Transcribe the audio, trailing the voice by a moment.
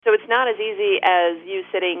not as easy as you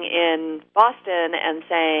sitting in Boston and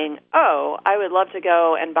saying, oh, I would love to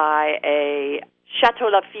go and buy a Chateau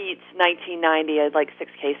Lafite 1990. I'd like 6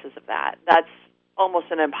 cases of that. That's almost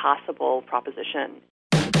an impossible proposition.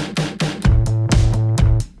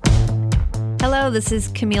 Hello, this is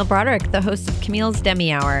Camille Broderick, the host of Camille's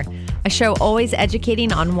Demi Hour, a show always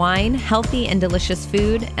educating on wine, healthy and delicious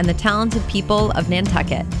food, and the talented people of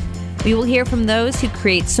Nantucket. We will hear from those who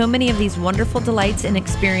create so many of these wonderful delights and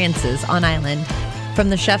experiences on island, from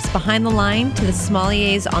the chefs behind the line to the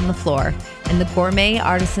sommeliers on the floor, and the gourmet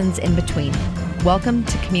artisans in between. Welcome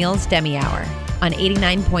to Camille's Demi Hour on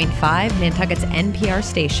 89.5, Nantucket's NPR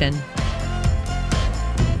station.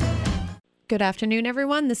 Good afternoon,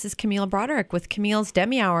 everyone. This is Camille Broderick with Camille's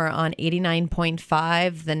Demi Hour on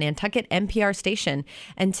 89.5, the Nantucket NPR station.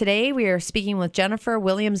 And today we are speaking with Jennifer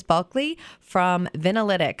Williams-Bulkley from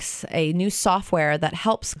Vinalytics, a new software that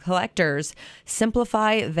helps collectors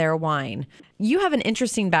simplify their wine. You have an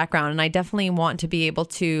interesting background, and I definitely want to be able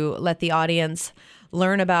to let the audience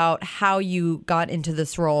learn about how you got into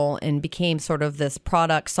this role and became sort of this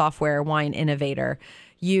product software wine innovator.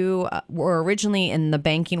 You were originally in the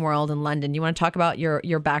banking world in London. You want to talk about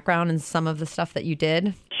your background and some of the stuff that you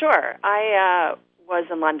did? Sure. I was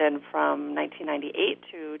in London from 1998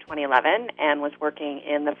 to 2011 and was working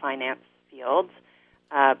in the finance field,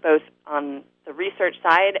 both on the research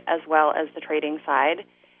side as well as the trading side.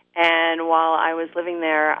 And while I was living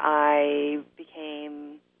there, I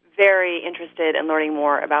became very interested in learning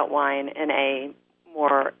more about wine in a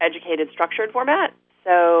more educated, structured format.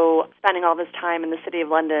 So spending all this time in the city of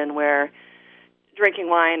London where drinking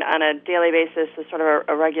wine on a daily basis is sort of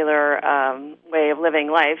a regular way of living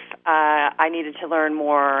life, I needed to learn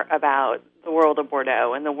more about the world of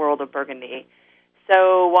Bordeaux and the world of Burgundy.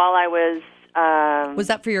 So while I was... was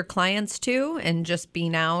that for your clients too, and just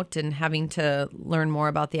being out and having to learn more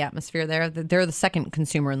about the atmosphere there? They're the second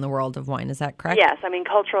consumer in the world of wine, is that correct? Yes. I mean,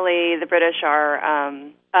 culturally, the British are...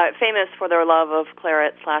 famous for their love of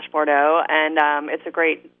Claret/Bordeaux, and it's a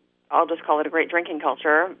great, I'll just call it a great drinking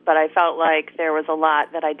culture, but I felt like there was a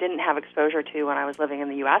lot that I didn't have exposure to when I was living in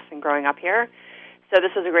the U.S. and growing up here. So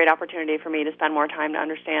this was a great opportunity for me to spend more time to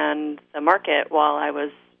understand the market while I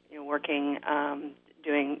was working,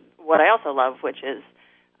 doing what I also love, which is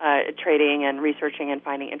trading and researching and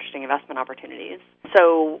finding interesting investment opportunities.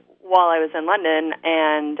 So while I was in London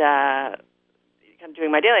and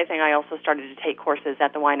doing my daily thing, I also started to take courses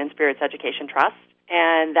at the Wine and Spirits Education Trust,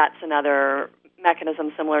 and that's another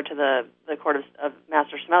mechanism similar to the Court of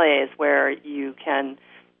Master Sommeliers, where you can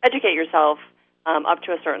educate yourself up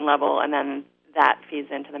to a certain level, and then that feeds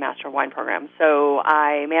into the Master of Wine program. So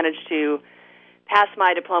I managed to pass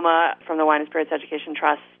my diploma from the Wine and Spirits Education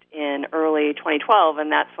Trust in early 2012,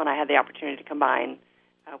 and that's when I had the opportunity to combine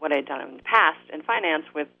what I had done in the past in finance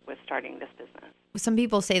with starting this business. Some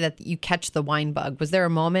people say that you catch the wine bug. Was there a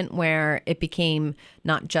moment where it became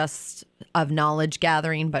not just of knowledge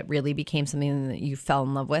gathering, but really became something that you fell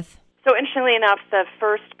in love with? So interestingly enough, the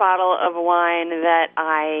first bottle of wine that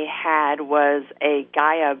I had was a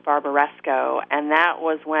Gaia Barbaresco, and that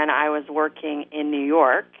was when I was working in New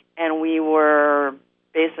York, and we were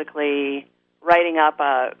basically writing up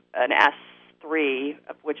an S3,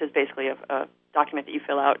 which is basically a document that you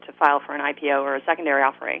fill out to file for an IPO or a secondary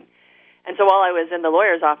offering. And so while I was in the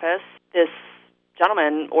lawyer's office, this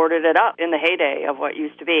gentleman ordered it up in the heyday of what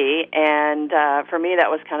used to be. And for me,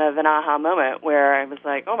 that was kind of an aha moment where I was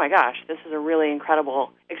like, oh my gosh, this is a really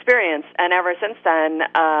incredible experience. And ever since then,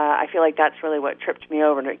 I feel like that's really what tripped me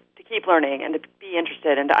over to keep learning and to be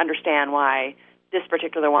interested and to understand why this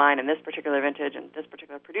particular wine and this particular vintage and this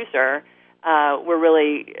particular producer were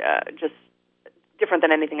really just different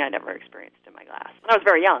than anything I'd ever experienced in my glass. And I was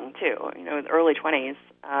very young, too. The early 20s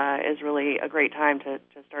is really a great time to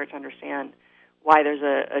start to understand why there's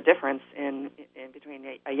a difference in between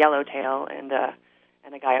a yellowtail and a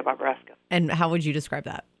Gaia Barbaresco. And how would you describe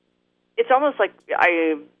that? It's almost like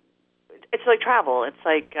it's like travel. It's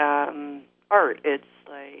like art. It's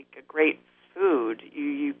like a great food.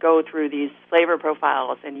 You go through these flavor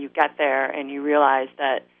profiles and you get there and you realize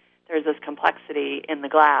that there's this complexity in the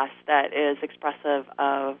glass that is expressive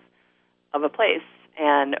of a place,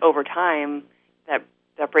 and over time,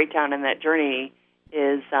 that breakdown and that journey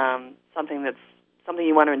is something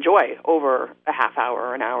you want to enjoy over a half hour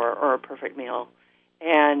or an hour or a perfect meal.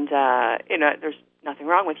 And there's nothing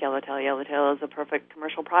wrong with Yellowtail. Yellowtail is a perfect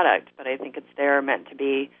commercial product, but I think it's there meant to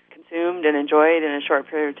be consumed and enjoyed in a short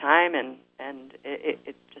period of time, and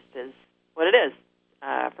it just is what it is,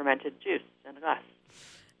 fermented juice in a glass.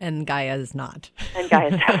 And Gaia is not. And Gaia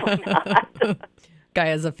is definitely not.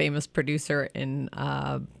 Gaia is a famous producer in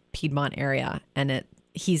Piedmont area, and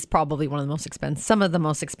he's probably one of the most expensive, some of the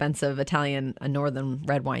most expensive Italian northern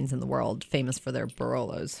red wines in the world, famous for their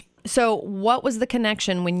Barolos. So what was the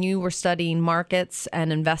connection when you were studying markets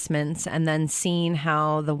and investments and then seeing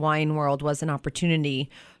how the wine world was an opportunity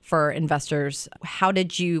for investors? How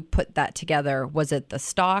did you put that together? Was it the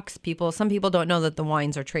stocks? Some people don't know that the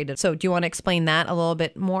wines are traded. So do you want to explain that a little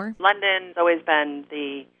bit more? London's always been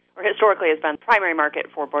historically has been the primary market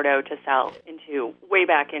for Bordeaux to sell into way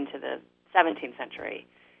back into the 17th century.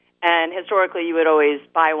 And historically, you would always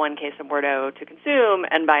buy one case of Bordeaux to consume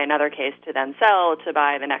and buy another case to then sell to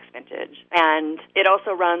buy the next vintage. And it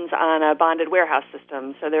also runs on a bonded warehouse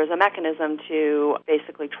system. So there's a mechanism to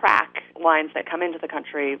basically track wines that come into the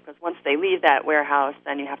country, because once they leave that warehouse,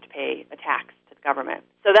 then you have to pay a tax to the government.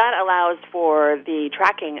 So that allows for the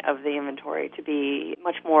tracking of the inventory to be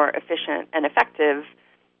much more efficient and effective,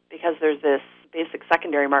 because there's this basic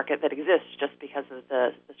secondary market that exists just because of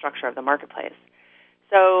the structure of the marketplace.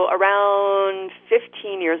 So around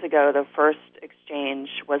 15 years ago, the first exchange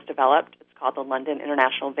was developed. It's called the London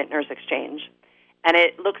International Vintners Exchange, and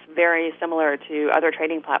it looks very similar to other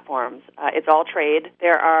trading platforms. It's all trade.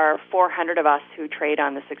 There are 400 of us who trade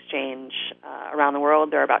on this exchange around the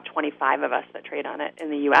world. There are about 25 of us that trade on it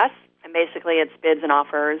in the U.S., and basically it's bids and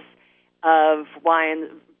offers of wines,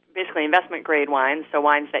 basically investment-grade wines, so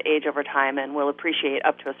wines that age over time and will appreciate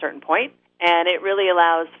up to a certain point. And it really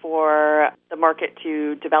allows for the market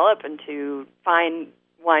to develop and to find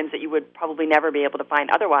wines that you would probably never be able to find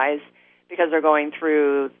otherwise, because they're going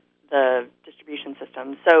through the distribution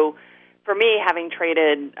system. So for me, having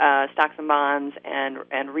traded stocks and bonds and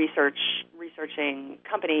researching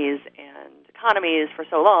companies and economies for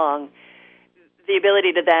so long, the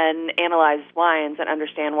ability to then analyze wines and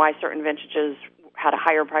understand why certain vintages had a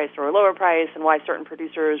higher price or a lower price, and why certain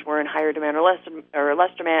producers were in higher demand or less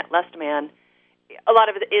demand. A lot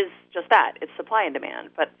of it is just that. It's supply and demand.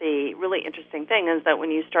 But the really interesting thing is that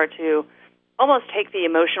when you start to almost take the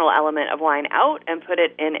emotional element of wine out and put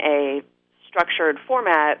it in a structured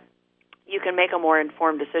format, you can make a more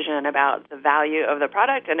informed decision about the value of the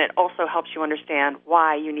product, and it also helps you understand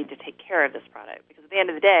why you need to take care of this product. Because at the end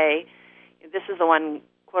of the day, this is the one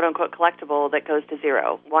quote-unquote collectible that goes to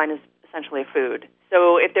zero. Wine is essentially a food.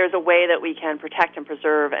 So if there's a way that we can protect and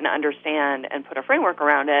preserve and understand and put a framework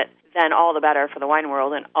around it, then all the better for the wine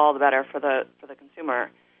world and all the better for the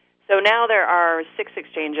consumer. So now there are 6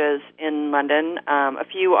 exchanges in London. A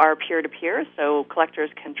few are peer-to-peer, so collectors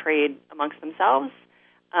can trade amongst themselves.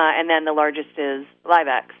 And then the largest is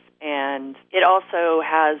Livex. And it also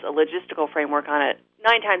has a logistical framework on it.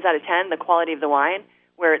 9 times out of 10, the quality of the wine,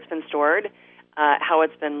 where it's been stored, how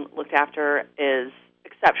it's been looked after is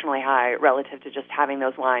exceptionally high relative to just having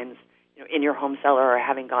those wines, in your home cellar or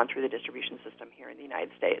having gone through the distribution system here in the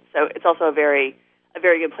United States. So it's also a very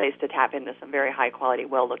good place to tap into some very high quality,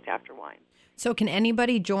 well looked after wine. So can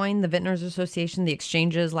anybody join the Vintners Association, the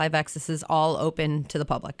exchanges, Livex? This is all open to the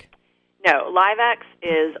public? No, Livex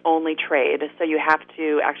is only trade, so you have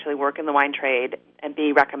to actually work in the wine trade and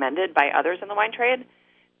be recommended by others in the wine trade.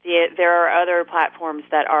 There are other platforms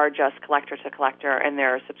that are just collector to collector, and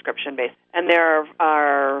they're subscription-based. And there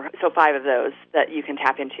are 5 of those that you can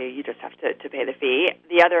tap into. You just have to pay the fee.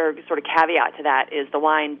 The other sort of caveat to that is the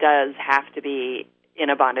wine does have to be in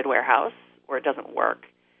a bonded warehouse, or it doesn't work.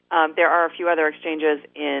 There are a few other exchanges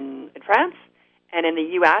in France, and in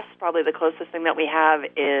the U.S., probably the closest thing that we have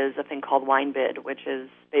is a thing called WineBid, which is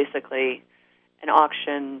basically an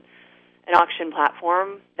auction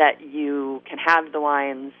platform that you can have the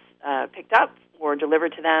wines picked up or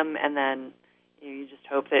delivered to them, and then you just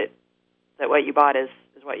hope that what you bought is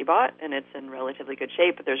what you bought, and it's in relatively good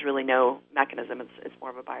shape, but there's really no mechanism. It's more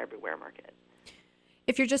of a buyer beware market.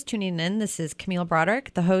 If you're just tuning in, this is Camille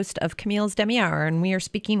Broderick, the host of Camille's Demi Hour, and we are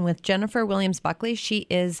speaking with Jennifer Williams Buckley. She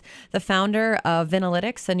is the founder of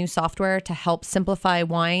Vinalytics, a new software to help simplify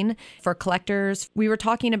wine for collectors. We were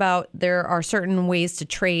talking about there are certain ways to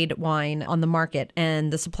trade wine on the market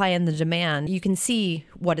and the supply and the demand. You can see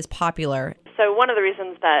what is popular. So one of the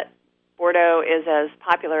reasons that Bordeaux is as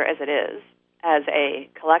popular as it is as a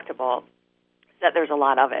collectible is that there's a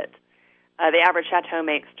lot of it. The average chateau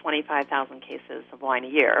makes 25,000 cases of wine a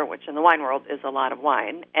year, which in the wine world is a lot of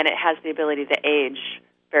wine, and it has the ability to age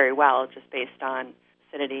very well just based on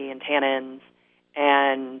acidity and tannins,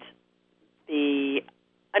 and the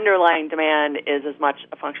underlying demand is as much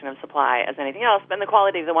a function of supply as anything else, but the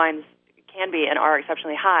quality of the wines can be and are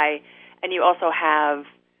exceptionally high, and you also have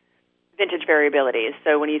vintage variabilities.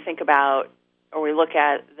 So when you think about, or we look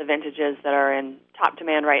at the vintages that are in top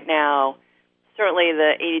demand right now, certainly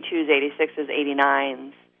the 82s, 86s,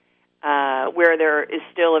 89s, where there is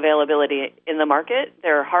still availability in the market.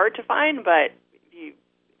 They're hard to find, but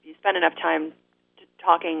spend enough time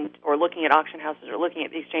talking or looking at auction houses or looking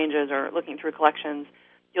at the exchanges or looking through collections,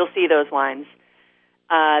 you'll see those wines.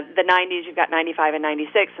 The 90s, you've got 95 and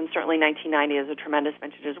 96, and certainly 1990 is a tremendous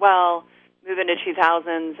vintage as well. Move into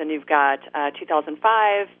 2000s, and you've got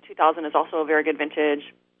 2005. 2000 is also a very good vintage.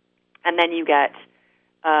 And then you get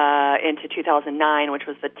into 2009, which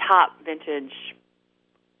was the top vintage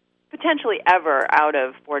potentially ever out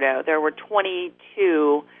of Bordeaux. There were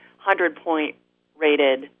 22 100-point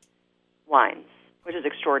rated wines, which is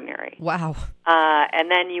extraordinary. Wow. And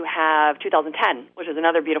then you have 2010, which is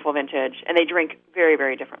another beautiful vintage, and they drink very,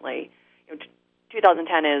 very differently.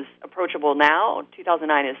 2010 is approachable now.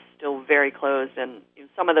 2009 is still very closed, and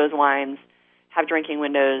some of those wines have drinking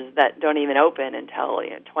windows that don't even open until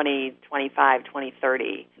 2025,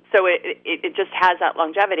 2030. So it just has that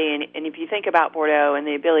longevity, and if you think about Bordeaux and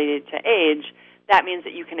the ability to age, that means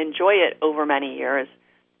that you can enjoy it over many years.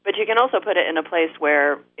 But you can also put it in a place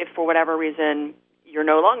where, if for whatever reason you're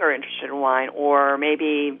no longer interested in wine, or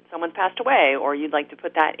maybe someone's passed away, or you'd like to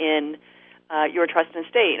put that in your trust and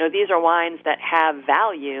estate. These are wines that have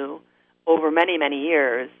value over many, many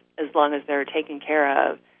years, as long as they're taken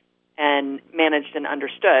care of and managed and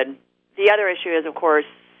understood. The other issue is, of course,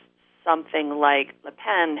 something like Le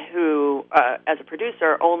Pen, who, as a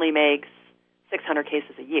producer, only makes 600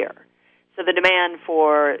 cases a year. So the demand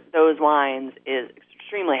for those wines is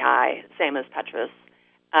extremely high, same as Petrus,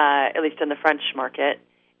 at least in the French market.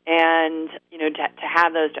 And, to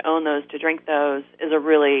have those, to own those, to drink those is a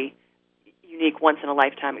really unique,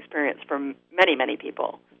 once-in-a-lifetime experience for many, many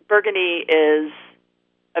people. Burgundy is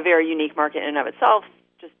a very unique market in and of itself,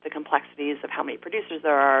 just the complexities of how many producers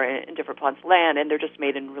there are in different plots of land, and they're just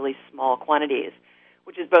made in really small quantities,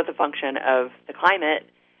 which is both a function of the climate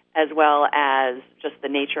as well as just the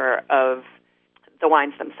nature of the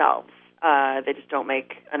wines themselves. They just don't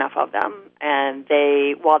make enough of them, and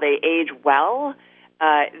while they age well,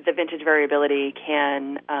 the vintage variability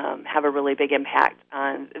can have a really big impact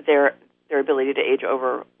on their ability to age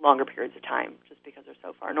over longer periods of time, just because they're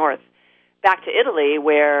so far north. Back to Italy,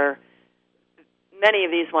 where many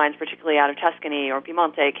of these wines, particularly out of Tuscany or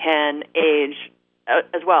Piemonte, can age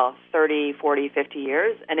as well, 30, 40, 50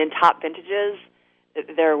 years, and in top vintages,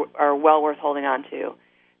 they are well worth holding on to.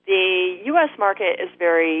 The U.S. market is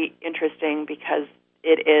very interesting because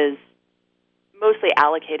it is mostly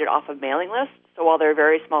allocated off of mailing lists. So while they're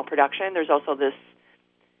very small production, there's also this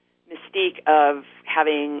mystique of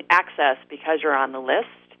having access because you're on the list.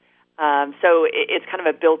 So it's kind of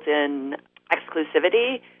a built-in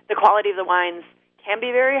exclusivity. The quality of the wines can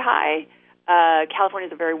be very high. California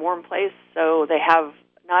is a very warm place, so they have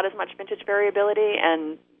not as much vintage variability,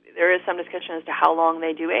 and there is some discussion as to how long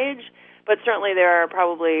they do age. But certainly there are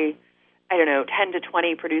probably, 10 to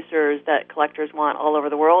 20 producers that collectors want all over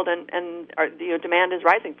the world, and demand is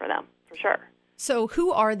rising for them, for sure. So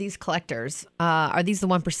who are these collectors? Are these the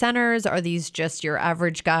one percenters? Are these just your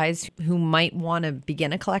average guys who might want to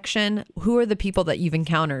begin a collection? Who are the people that you've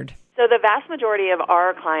encountered? So the vast majority of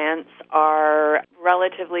our clients are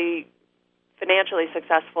relatively financially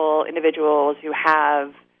successful individuals who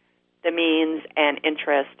have the means and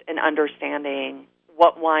interest in understanding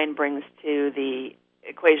what wine brings to the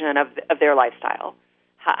equation of their lifestyle,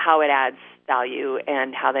 how it adds value,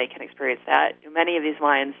 and how they can experience that. Many of these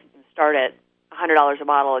wines start at $100 a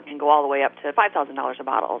bottle. It can go all the way up to $5,000 a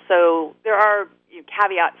bottle. So there are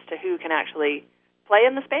caveats to who can actually play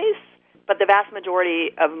in the space, but the vast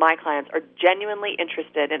majority of my clients are genuinely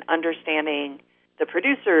interested in understanding the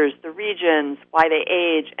producers, the regions, why they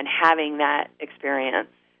age, and having that experience.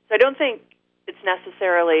 So I don't think it's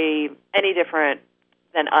necessarily any different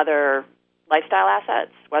than other lifestyle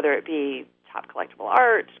assets, whether it be top collectible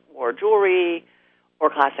art or jewelry or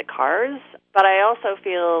classic cars. But I also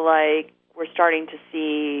feel like we're starting to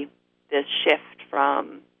see this shift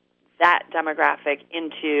from that demographic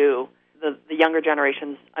into the younger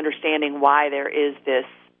generations understanding why there is this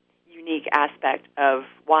unique aspect of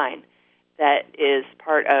wine that is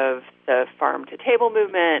part of the farm-to-table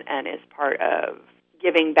movement and is part of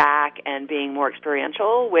giving back and being more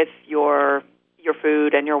experiential with your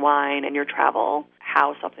food and your wine and your travel,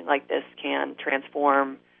 how something like this can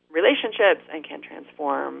transform relationships and can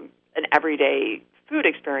transform an everyday food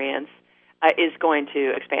experience is going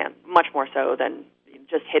to expand much more so than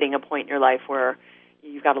just hitting a point in your life where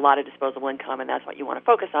you've got a lot of disposable income and that's what you want to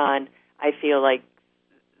focus on. I feel like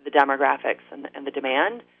the demographics and the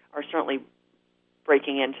demand are certainly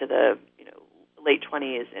breaking into the late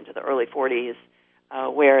 20s into the early 40s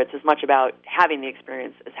where it's as much about having the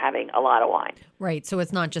experience as having a lot of wine. Right. So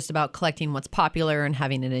it's not just about collecting what's popular and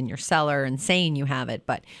having it in your cellar and saying you have it,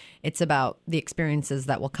 but it's about the experiences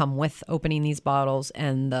that will come with opening these bottles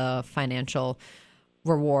and the financial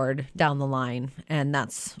reward down the line. And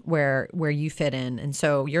that's where you fit in. And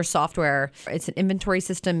so your software, it's an inventory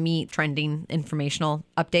system meet trending informational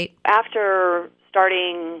update. After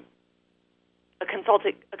starting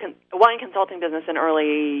a wine consulting business in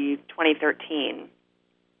early 2013,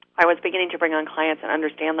 I was beginning to bring on clients and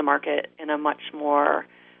understand the market in a much more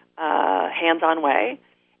hands-on way,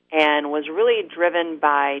 and was really driven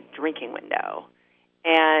by drinking window.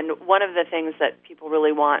 And one of the things that people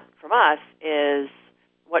really want from us is,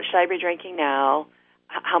 what should I be drinking now?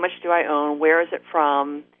 How much do I own? Where is it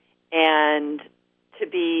from? And to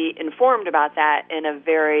be informed about that in a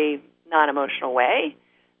very non-emotional way,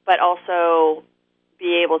 but also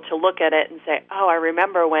be able to look at it and say, oh, I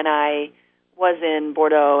remember when I was in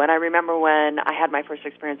Bordeaux, and I remember when I had my first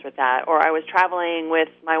experience with that, or I was traveling with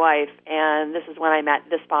my wife, and this is when I met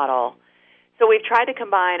this bottle. So we've tried to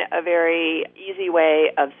combine a very easy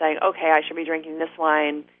way of saying, okay, I should be drinking this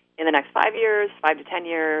wine in the next 5 years, 5 to 10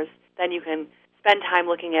 years. Then you can spend time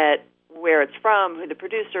looking at where it's from, who the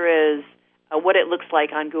producer is, what it looks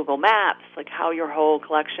like on Google Maps, like how your whole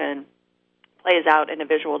collection plays out in a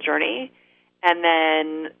visual journey. And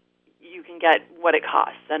then you can get what it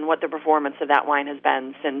costs and what the performance of that wine has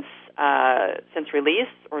been since release,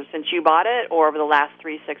 or since you bought it, or over the last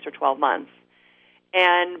 3, 6, or 12 months.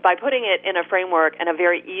 And by putting it in a framework and a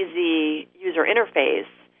very easy user interface,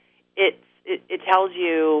 it tells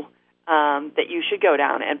you that you should go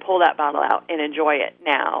down and pull that bottle out and enjoy it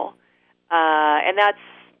now. And that's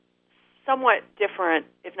somewhat different,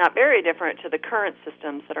 if not very different, to the current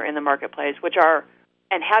systems that are in the marketplace, which are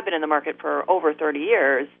and have been in the market for over 30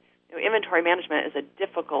 years. Inventory management is a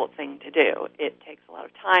difficult thing to do. It takes a lot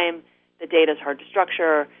of time. The data is hard to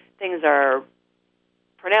structure. Things are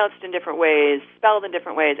pronounced in different ways, spelled in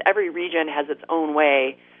different ways. Every region has its own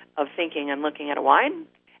way of thinking and looking at a wine,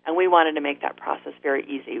 and we wanted to make that process very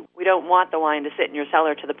easy. We don't want the wine to sit in your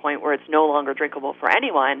cellar to the point where it's no longer drinkable for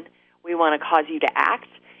anyone. We want to cause you to act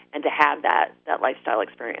and to have that lifestyle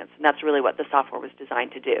experience, and that's really what the software was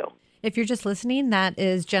designed to do. If you're just listening, that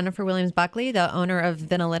is Jennifer Williams-Buckley, the owner of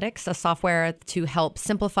Vinalytics, a software to help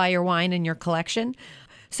simplify your wine and your collection.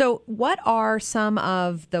 So what are some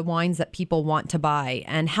of the wines that people want to buy,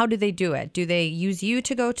 and how do they do it? Do they use you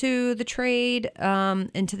to go to the trade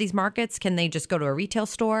into these markets? Can they just go to a retail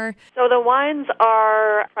store? So the wines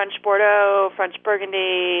are French Bordeaux, French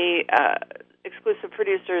Burgundy, exclusive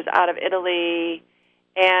producers out of Italy,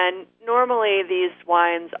 and normally these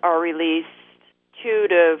wines are released 2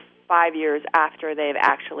 to 5 years after they've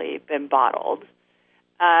actually been bottled.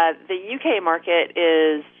 The UK market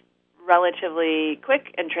is relatively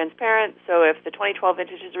quick and transparent, so if the 2012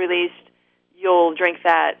 vintage is released, you'll drink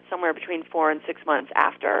that somewhere between 4 and 6 months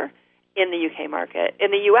after in the UK market.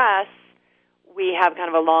 In the US, we have kind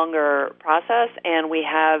of a longer process, and we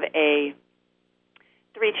have a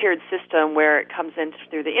 3-tiered system where it comes in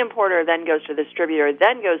through the importer, then goes to the distributor,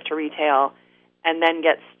 then goes to retail, and then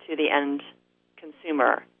gets to the end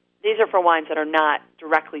consumer. These are for wines that are not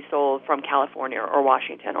directly sold from California or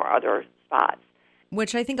Washington or other spots.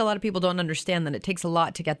 Which I think a lot of people don't understand, that it takes a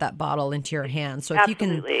lot to get that bottle into your hands. So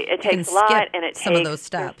Absolutely. If you can, it takes a lot, and it some takes of those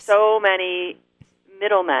steps. So many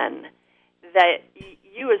middlemen that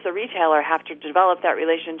you as the retailer have to develop that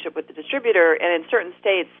relationship with the distributor, and in certain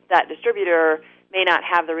states that distributor may not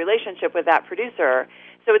have the relationship with that producer.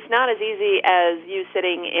 So it's not as easy as you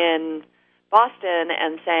sitting in Boston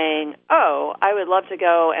and saying, oh, I would love to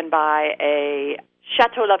go and buy a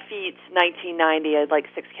Chateau Lafite 1990. I'd like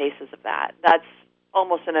 6 cases of that. That's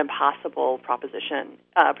almost an impossible proposition,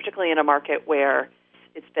 particularly in a market where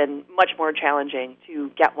it's been much more challenging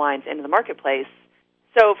to get wines into the marketplace.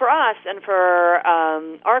 So for us and for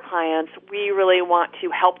our clients, we really want to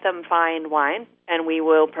help them find wine, and we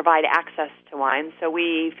will provide access to wine. So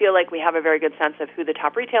we feel like we have a very good sense of who the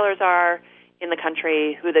top retailers are in the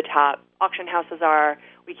country, who the top auction houses are.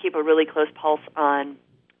 We keep a really close pulse on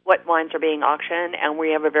what wines are being auctioned, and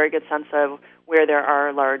we have a very good sense of where there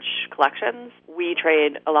are large collections. We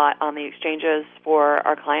trade a lot on the exchanges for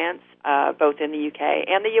our clients, both in the UK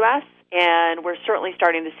and the US, and we're certainly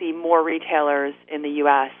starting to see more retailers in the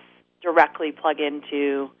US directly plug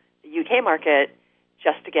into the UK market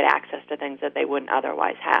just to get access to things that they wouldn't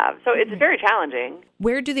otherwise have. So it's very challenging.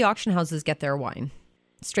 Where do the auction houses get their wine?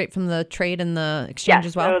 Straight from the trade and the exchange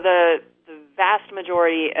as well? So the vast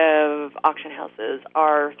majority of auction houses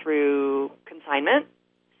are through consignment.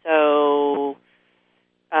 So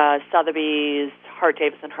Sotheby's, Hart,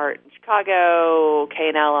 Davis and Hart in Chicago,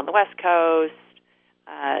 K&L on the West Coast,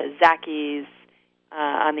 Zacky's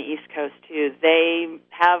on the East Coast too. They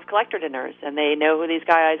have collector dinners, and they know who these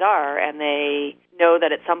guys are, and they know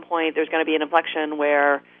that at some point there's going to be an inflection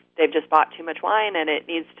where they've just bought too much wine and it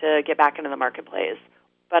needs to get back into the marketplace.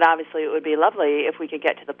 But obviously it would be lovely if we could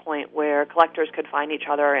get to the point where collectors could find each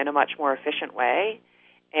other in a much more efficient way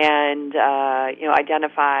and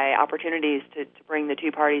identify opportunities to bring the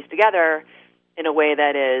two parties together in a way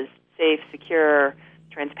that is safe, secure,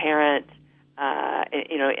 transparent,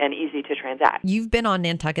 and easy to transact. You've been on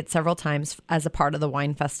Nantucket several times as a part of the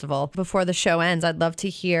Wine Festival. Before the show ends, I'd love to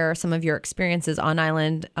hear some of your experiences on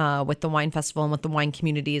island with the Wine Festival and what the wine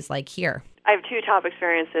community is like here. I have two top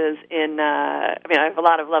experiences I have a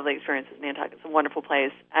lot of lovely experiences in Nantucket. It's a wonderful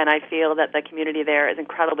place, and I feel that the community there is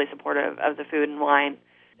incredibly supportive of the food and wine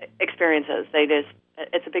experiences.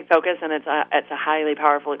 It's a big focus, and it's a highly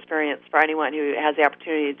powerful experience for anyone who has the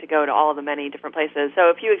opportunity to go to all of the many different places. So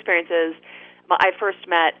a few experiences. I first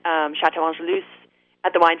met Chateau Angelus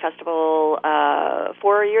at the Wine Festival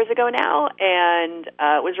 4 years ago now, and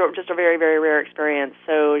it was just a very, very rare experience.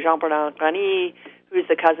 So Jean-Bernard Grany, who's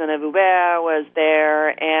the cousin of Hubert, was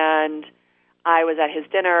there, and I was at his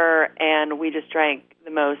dinner, and we just drank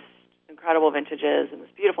the most incredible vintages in this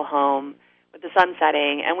beautiful home with the sun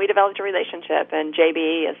setting, and we developed a relationship. And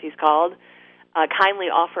JB, as he's called, kindly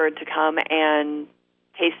offered to come and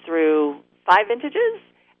taste through 5 vintages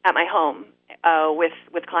at my home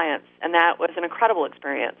with clients, and that was an incredible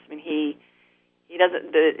experience. I mean, he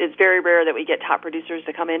doesn't. It's very rare that we get top producers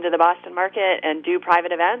to come into the Boston market and do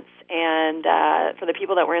private events, and for the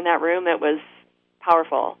people that were in that room, it was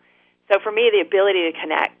powerful. So for me, the ability to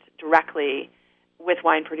connect directly with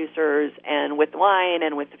wine producers and with the wine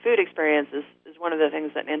and with the food experience is one of the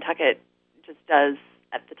things that Nantucket just does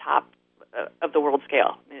at the top of the world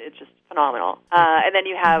scale. I mean, it's just phenomenal. And then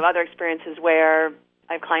you have other experiences where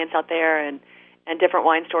I have clients out there, and different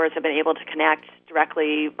wine stores have been able to connect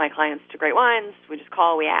directly my clients to great wines. We just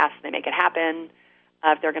call, we ask, they make it happen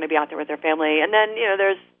if they're going to be out there with their family. And then,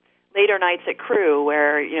 there's later nights at Crew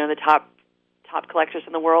where, the top collectors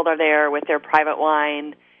in the world are there with their private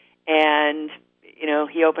wine, and,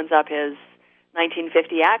 he opens up his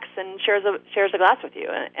 1950X and shares a glass with you,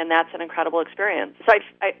 and that's an incredible experience. So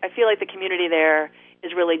I feel like the community there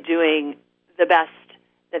is really doing the best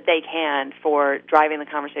that they can for driving the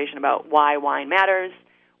conversation about why wine matters,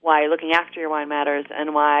 why looking after your wine matters,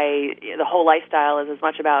 and why the whole lifestyle is as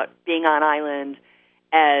much about being on island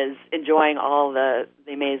as enjoying all the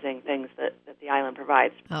amazing things that the island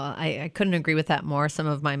provides. Oh, I couldn't agree with that more. Some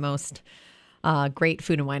of my most great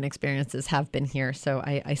food and wine experiences have been here. So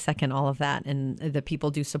I second all of that. And the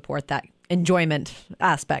people do support that enjoyment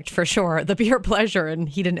aspect for sure. The pure pleasure and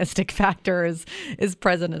hedonistic factor is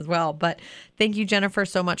present as well. But thank you, Jennifer,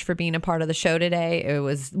 so much for being a part of the show today. It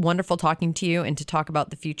was wonderful talking to you and to talk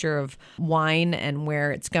about the future of wine and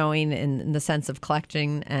where it's going in the sense of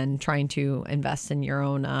collecting and trying to invest in your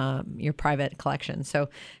own, your private collection. So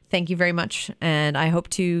thank you very much. And I hope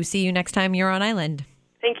to see you next time you're on island.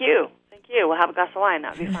 Thank you. We'll have a glass of wine.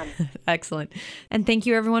 That would be fun. Excellent. And thank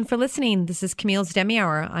you, everyone, for listening. This is Camille's Demi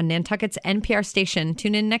Hour on Nantucket's NPR station.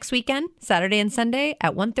 Tune in next weekend, Saturday and Sunday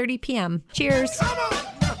at 1:30 p.m. Cheers.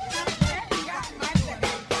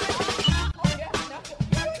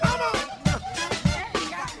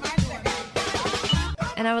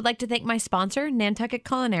 And I would like to thank my sponsor, Nantucket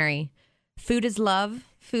Culinary. Food is love.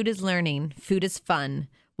 Food is learning. Food is fun.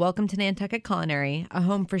 Welcome to Nantucket Culinary, a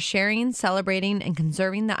home for sharing, celebrating, and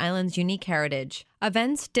conserving the island's unique heritage.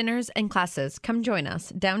 Events, dinners, and classes. Come join us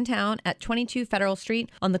downtown at 22 Federal Street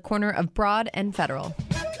on the corner of Broad and Federal.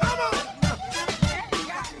 Come on!